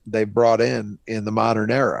they brought in the modern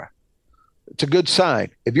era. It's a good sign.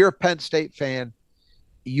 If you're a Penn State fan,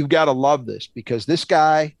 you've got to love this because this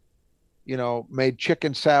guy, made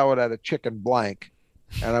chicken salad out of chicken blank.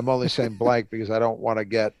 And I'm only saying blank because I don't want to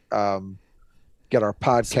get our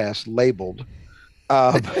podcast labeled.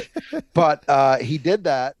 But he did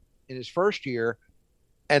that in his first year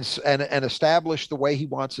and established the way he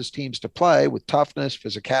wants his teams to play with toughness,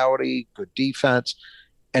 physicality, good defense.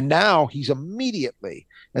 And now he's immediately,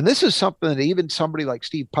 and this is something that even somebody like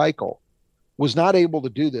Steve Peichel was not able to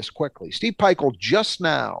do this quickly. Steve Peichel just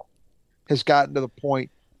now has gotten to the point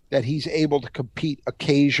that he's able to compete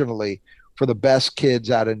occasionally for the best kids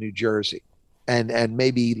out of New Jersey and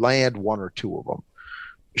maybe land one or two of them.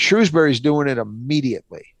 Shrewsbury's doing it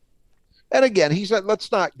immediately. And again, let's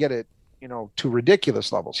not get it, to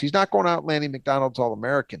ridiculous levels. He's not going out and landing McDonald's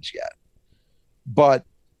All-Americans yet. But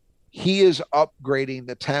he is upgrading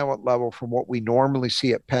the talent level from what we normally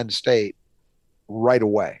see at Penn State right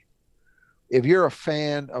away. If you're a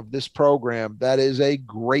fan of this program, that is a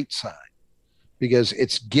great sign because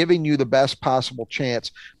it's giving you the best possible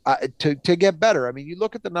chance to get better. I mean, you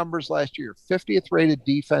look at the numbers last year, 50th rated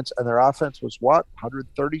defense, and their offense was what,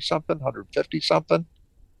 130-something, 150-something?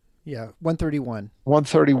 Yeah, 131.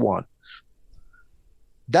 131.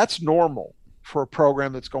 That's normal for a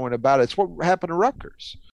program that's going about it. It's what happened to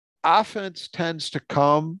Rutgers. Offense tends to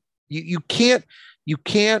come. You can't You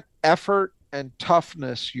can't effort and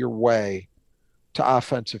toughness your way to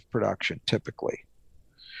offensive production typically.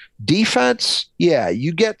 Defense, yeah,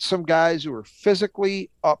 you get some guys who are physically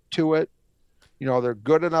up to it. They're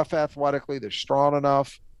good enough athletically, they're strong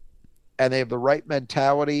enough, and they have the right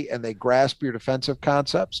mentality and they grasp your defensive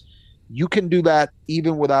concepts. You can do that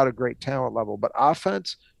even without a great talent level. But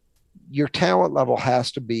offense, your talent level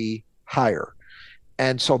has to be higher.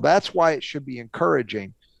 And so that's why it should be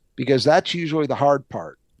encouraging, because that's usually the hard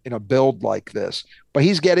part in a build like this. But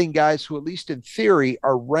he's getting guys who, at least in theory,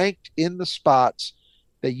 are ranked in the spots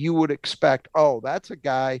that you would expect. Oh, that's a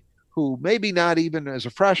guy who maybe not even as a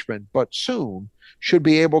freshman, but soon should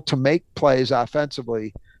be able to make plays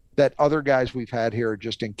offensively that other guys we've had here are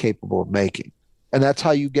just incapable of making. And that's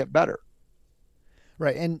how you get better.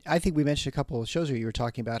 Right. And I think we mentioned a couple of shows where you were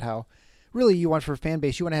talking about how really you want for a fan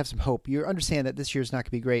base, you want to have some hope. You understand that this year's not going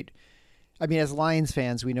to be great. I mean, as Lions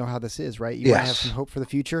fans, we know how this is, right? You want to have some hope for the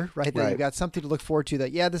future, right? That you've got something to look forward to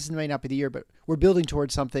that, this may not be the year, but we're building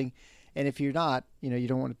towards something. And if you're not, you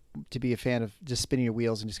don't want to be a fan of just spinning your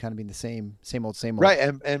wheels and just kind of being the same old. Right.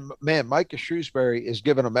 And man, Micah Shrewsbury is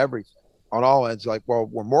giving them everything on all ends. Like, well,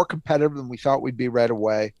 we're more competitive than we thought we'd be right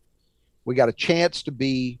away. We got a chance to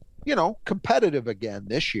be, competitive again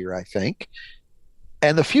this year, I think.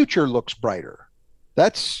 And the future looks brighter.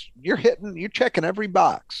 You're checking every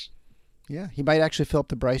box. Yeah, he might actually fill up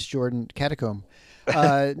the Bryce Jordan catacomb.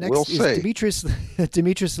 Next we'll is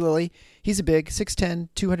Demetrius Lilly. He's a big 6'10",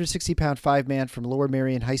 260-pound five-man from Lower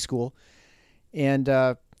Merion High School. And,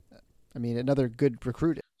 another good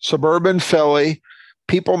recruit. Suburban Philly.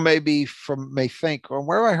 People may think, well,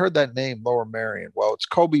 where have I heard that name, Lower Merion? Well, it's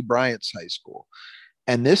Kobe Bryant's high school.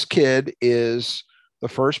 And this kid is the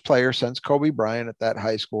first player since Kobe Bryant at that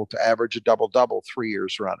high school to average a double-double 3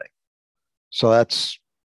 years running. So that's,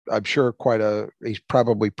 I'm sure, he's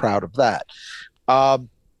probably proud of that.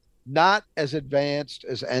 Not as advanced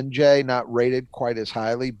as NJ, not rated quite as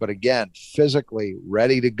highly, but again, physically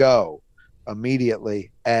ready to go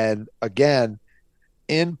immediately. And again,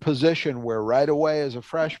 in position where right away as a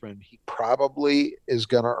freshman, he probably is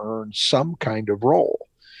going to earn some kind of role.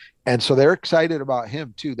 And so they're excited about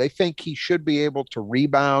him too. They think he should be able to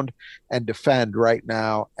rebound and defend right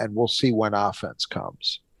now, and we'll see when offense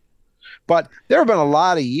comes. But there have been a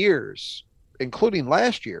lot of years, including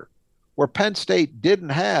last year, where Penn State didn't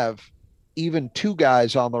have even two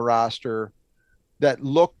guys on the roster that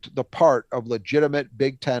looked the part of legitimate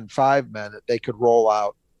Big Ten five men that they could roll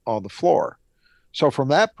out on the floor. So from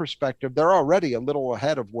that perspective, they're already a little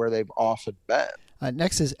ahead of where they've often been.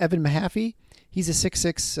 Next is Evan Mahaffey. He's a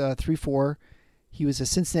 6'6", 3'4". He was a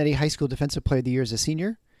Cincinnati High School Defensive Player of the Year as a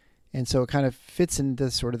senior. And so it kind of fits into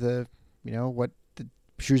sort of the, what the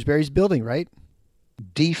Shrewsbury's building, right?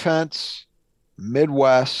 Defense,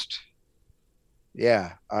 Midwest.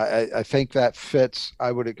 Yeah, I think that fits.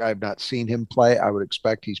 I've not seen him play. I would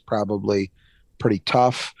expect he's probably pretty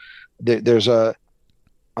tough. There's a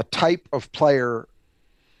type of player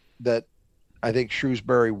that I think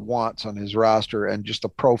Shrewsbury wants on his roster, and just the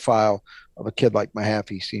profile of a kid like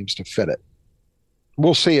Mahaffey seems to fit it.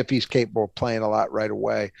 We'll see if he's capable of playing a lot right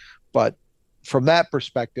away. But from that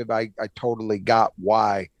perspective, I totally got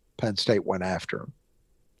why Penn State went after him.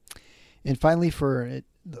 And finally, for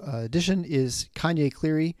addition is Kanye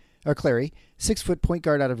Clary, 6-foot point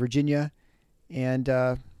guard out of Virginia. And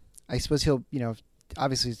I suppose he'll,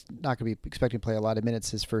 obviously he's not going to be expecting to play a lot of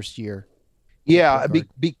minutes his first year. Yeah,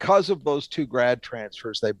 because of those two grad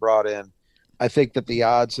transfers they brought in, I think that the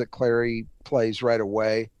odds that Clary plays right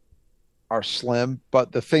away are slim.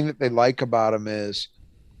 But the thing that they like about him is,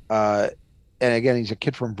 and again, he's a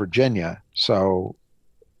kid from Virginia, so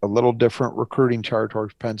a little different recruiting charge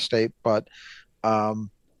towards Penn State, but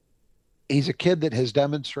he's a kid that has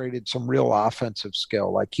demonstrated some real offensive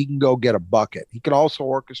skill. Like, he can go get a bucket. He can also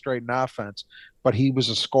orchestrate an offense, but he was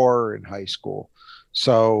a scorer in high school.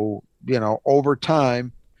 So, over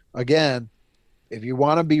time, again, if you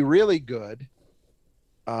want to be really good,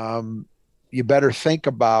 you better think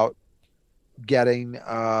about getting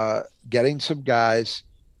some guys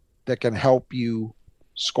that can help you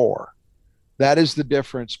score. That is the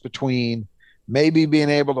difference between maybe being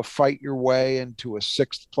able to fight your way into a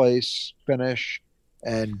sixth place finish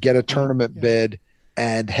and get a tournament bid,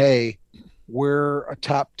 and hey, we're a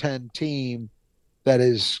top 10 team that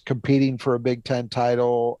is competing for a Big Ten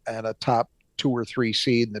title and a top 2 or 3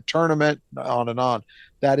 seed in the tournament, on and on.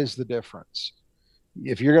 That is the difference.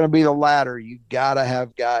 If you're going to be the latter, you got to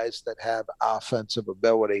have guys that have offensive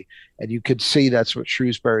ability, and you could see that's what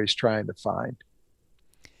Shrewsbury's trying to find.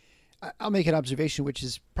 I'll make an observation, which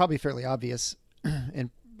is probably fairly obvious, and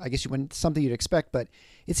I guess when something you'd expect, but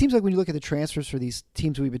it seems like when you look at the transfers for these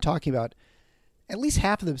teams we've been talking about, at least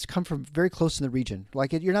half of them come from very close in the region.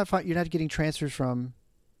 Like you're not getting transfers from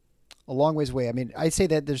a long ways away. I mean, I say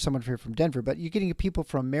that there's someone here from Denver, but you're getting people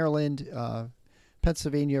from Maryland,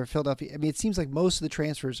 Pennsylvania, Philadelphia. I mean, it seems like most of the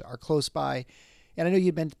transfers are close by. And I know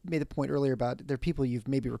you made the point earlier about there are people you've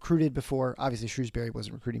maybe recruited before. Obviously, Shrewsbury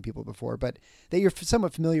wasn't recruiting people before, but that you're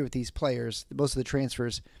somewhat familiar with these players, most of the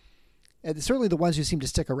transfers, and certainly the ones who seem to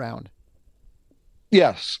stick around.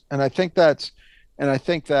 Yes, and I think that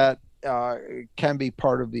can be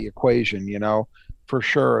part of the equation. For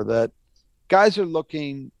sure that guys are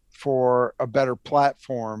looking for a better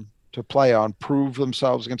platform to play on, prove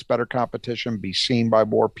themselves against better competition, be seen by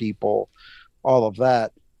more people, all of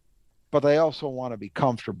that. But they also want to be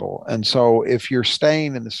comfortable. And so if you're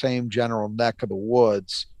staying in the same general neck of the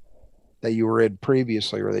woods that you were in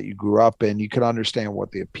previously or that you grew up in, you can understand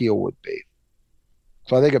what the appeal would be.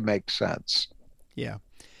 So I think it makes sense. Yeah.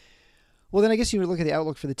 Well, then I guess you would look at the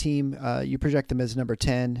outlook for the team. You project them as number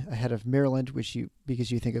 10 ahead of Maryland,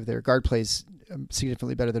 because you think of their guard plays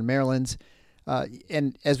significantly better than Maryland's.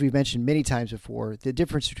 And as we've mentioned many times before, the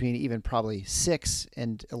difference between even probably 6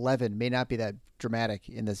 and 11 may not be that dramatic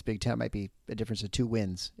in this Big Ten. It might be a difference of 2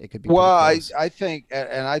 wins. It could be. Well, I think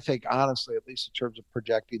honestly, at least in terms of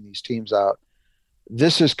projecting these teams out,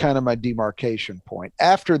 this is kind of my demarcation point.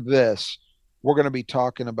 After this, we're going to be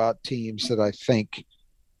talking about teams that I think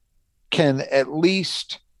can at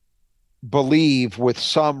least believe with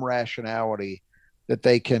some rationality that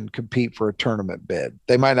they can compete for a tournament bid.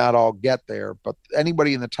 They might not all get there, but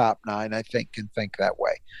anybody in the top 9, I think, can think that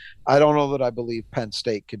way. I don't know that I believe Penn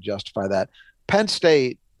State could justify that. Penn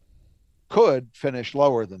State could finish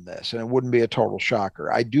lower than this, and it wouldn't be a total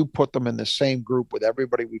shocker. I do put them in the same group with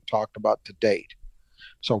everybody we've talked about to date.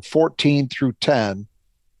 So 14 through 10,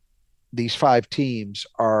 these 5 teams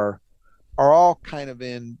are all kind of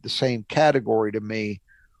in the same category to me,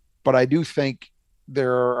 but I do think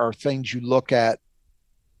there are things you look at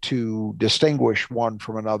to distinguish one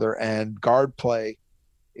from another, and guard play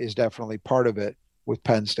is definitely part of it with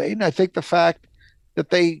Penn State. And I think the fact that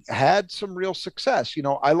they had some real success,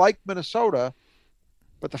 I like Minnesota,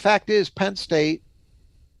 but the fact is Penn State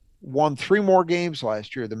won 3 more games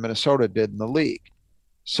last year than Minnesota did in the league.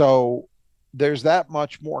 So there's that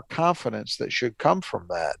much more confidence that should come from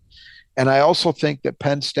that. And I also think that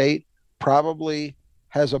Penn State probably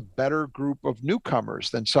has a better group of newcomers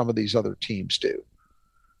than some of these other teams do.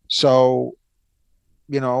 So,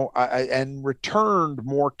 and returned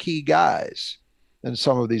more key guys than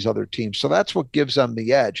some of these other teams. So that's what gives them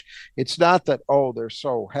the edge. It's not that, they're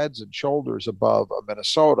so heads and shoulders above a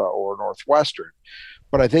Minnesota or Northwestern.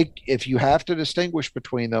 But I think if you have to distinguish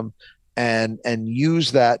between them and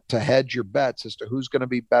use that to hedge your bets as to who's going to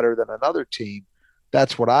be better than another team,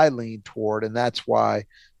 that's what I lean toward. And that's why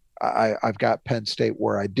I've got Penn State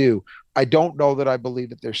where I do. I don't know that I believe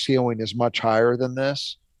that their ceiling is much higher than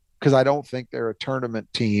this, because I don't think they're a tournament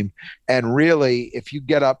team. And really, if you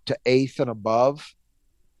get up to 8th and above,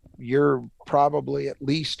 you're probably at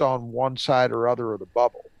least on one side or other of the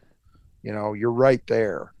bubble. You're right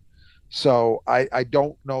there. So I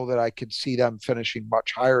don't know that I could see them finishing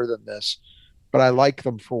much higher than this, but I like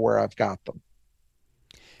them for where I've got them.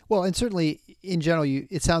 Well, and certainly in general,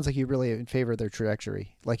 it sounds like you're really in favor of their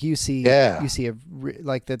trajectory. Like you see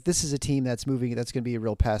like that this is a team that's moving, that's going to be a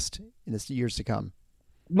real pest in the years to come.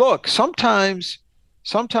 Look, sometimes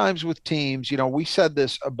with teams, we said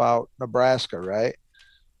this about Nebraska, right?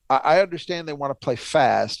 I understand they want to play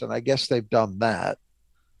fast, and I guess they've done that.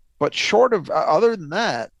 But short of other than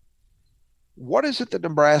that, what is it that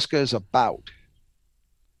Nebraska is about?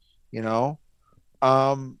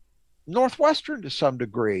 Northwestern to some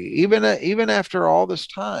degree, even after all this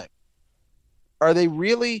time, have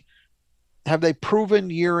they proven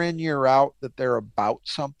year in, year out that they're about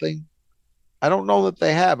something? I don't know that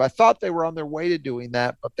they have. I thought they were on their way to doing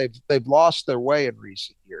that, but they've lost their way in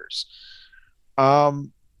recent years.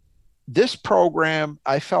 This program,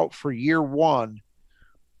 I felt for year one,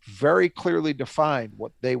 very clearly defined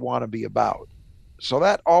what they want to be about. So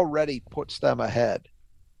that already puts them ahead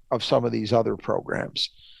of some of these other programs.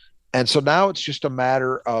 And so now it's just a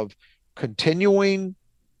matter of continuing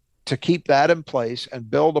to keep that in place and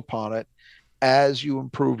build upon it as you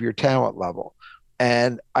improve your talent level.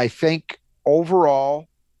 And I think overall,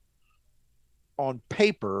 on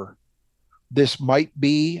paper, this might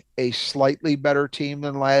be a slightly better team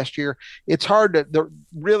than last year. It's hard to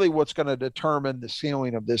really what's going to determine the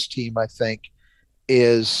ceiling of this team, I think,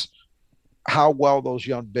 is how well those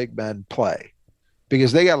young big men play,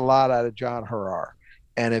 because they got a lot out of John Harrar.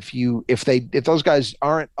 And if those guys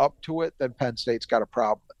aren't up to it, then Penn State's got a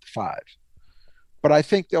problem at the 5. But I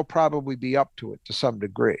think they'll probably be up to it to some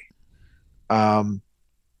degree. Um,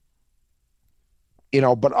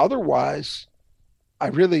 but otherwise, I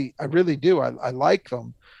really do. I like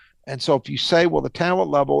them. And so if you say, well, the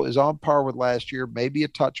talent level is on par with last year, maybe a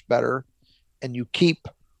touch better, and you keep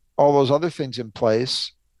all those other things in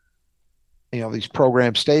place, these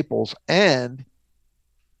program staples, and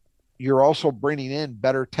you're also bringing in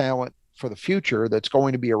better talent for the future that's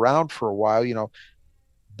going to be around for a while,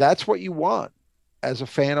 that's what you want as a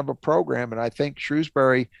fan of a program. And I think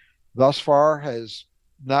Shrewsbury thus far has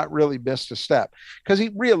not really missed a step, because he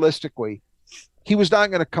was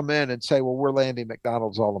not going to come in and say, well, we're landing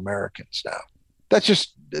McDonald's All-Americans now.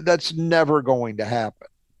 That's never going to happen.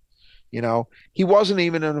 He wasn't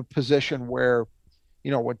even in a position where,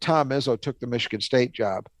 when Tom Izzo took the Michigan State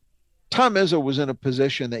job, Tom Izzo was in a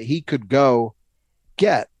position that he could go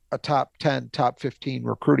get a top 10, top 15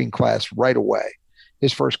 recruiting class right away,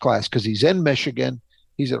 his first class, because he's in Michigan.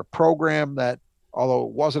 He's at a program that, although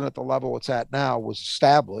it wasn't at the level it's at now, was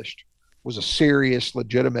established, was a serious,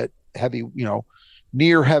 legitimate, heavy,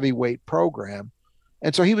 near heavyweight program.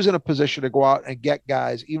 And so he was in a position to go out and get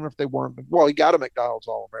guys, even if they weren't, well, he got a McDonald's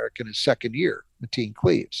All-American his second year, Mateen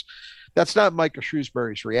Cleaves. That's not Micah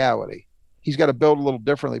Shrewsbury's reality. He's got to build a little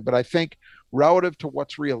differently, but I think relative to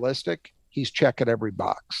what's realistic, he's checking every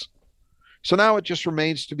box. So now it just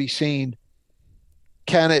remains to be seen,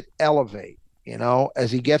 can it elevate?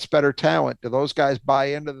 As he gets better talent, do those guys buy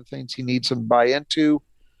into the things he needs them to buy into,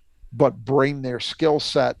 but bring their skill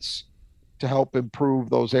sets to help improve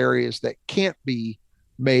those areas that can't be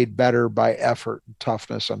made better by effort and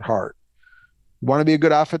toughness and heart? You want to be a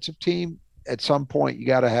good offensive team? At some point, you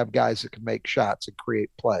got to have guys that can make shots and create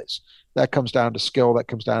plays. That comes down to skill. That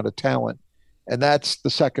comes down to talent. And that's the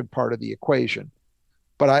second part of the equation.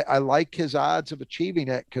 But I like his odds of achieving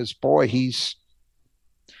it because, boy, he's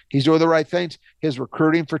doing the right things. His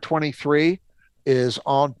recruiting for 23 is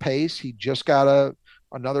on pace. He just got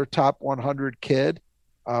another top 100 kid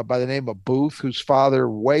by the name of Booth, whose father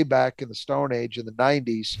way back in the Stone Age in the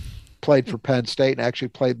 90s played for Penn State and actually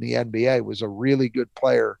played in the NBA, was a really good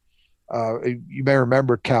player. You may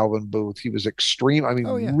remember Calvin Booth. He was extreme.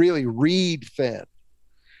 Really read thin,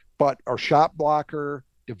 but a shot blocker,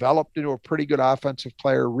 developed into a pretty good offensive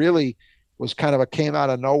player, really was kind of a came out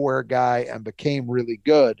of nowhere guy and became really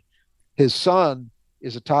good. His son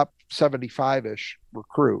is a top 75-ish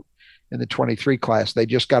recruit in the 23 class. They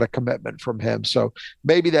just got a commitment from him. So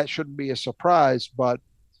maybe that shouldn't be a surprise, but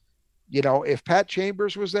if Pat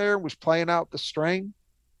Chambers was there and was playing out the string,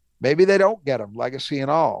 maybe they don't get him, legacy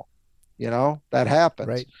and all. That happens.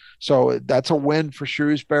 Right. So that's a win for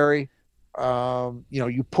Shrewsbury.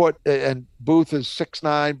 You put, and Booth is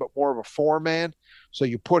 6'9", but more of a 4-man. So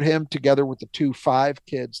you put him together with the 2-5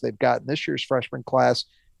 kids they've got in this year's freshman class.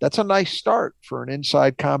 That's a nice start for an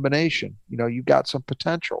inside combination. You've got some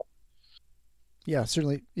potential. Yeah,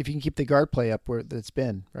 certainly. If you can keep the guard play up where it's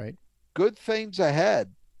been, right? Good things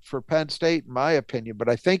ahead for Penn State, in my opinion. But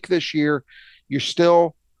I think this year you're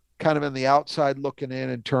still kind of in the outside looking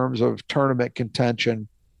in terms of tournament contention,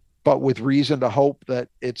 but with reason to hope that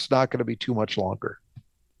it's not going to be too much longer.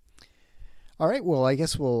 All right. Well, I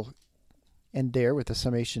guess we'll end there with a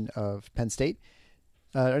summation of Penn State.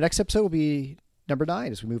 Our next episode will be number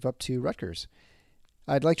 9 as we move up to Rutgers.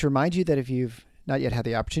 I'd like to remind you that if you've not yet had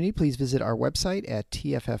the opportunity, please visit our website at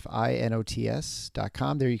tffinots.com.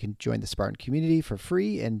 There you can join the Spartan community for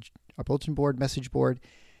free and our bulletin board, message board.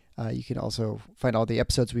 You can also find all the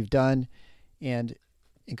episodes we've done and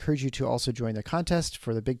encourage you to also join the contest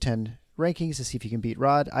for the Big Ten rankings to see if you can beat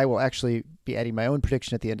Rod. I will actually be adding my own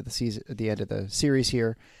prediction at the end of the season, at the end of the series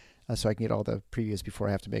here, so I can get all the previews before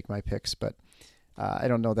I have to make my picks. But I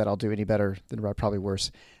don't know that I'll do any better than Rod, probably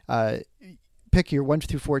worse. Pick your 1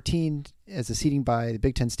 through 14 as the seeding by the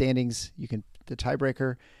Big Ten standings. You can, the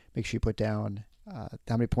tiebreaker, make sure you put down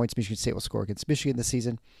how many points Michigan State will score against Michigan this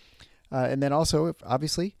season. And then also,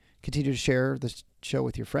 obviously, continue to share the show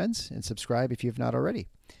with your friends and subscribe if you have not already.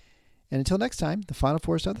 And until next time, the Final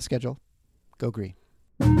Four is on the schedule. Go Green.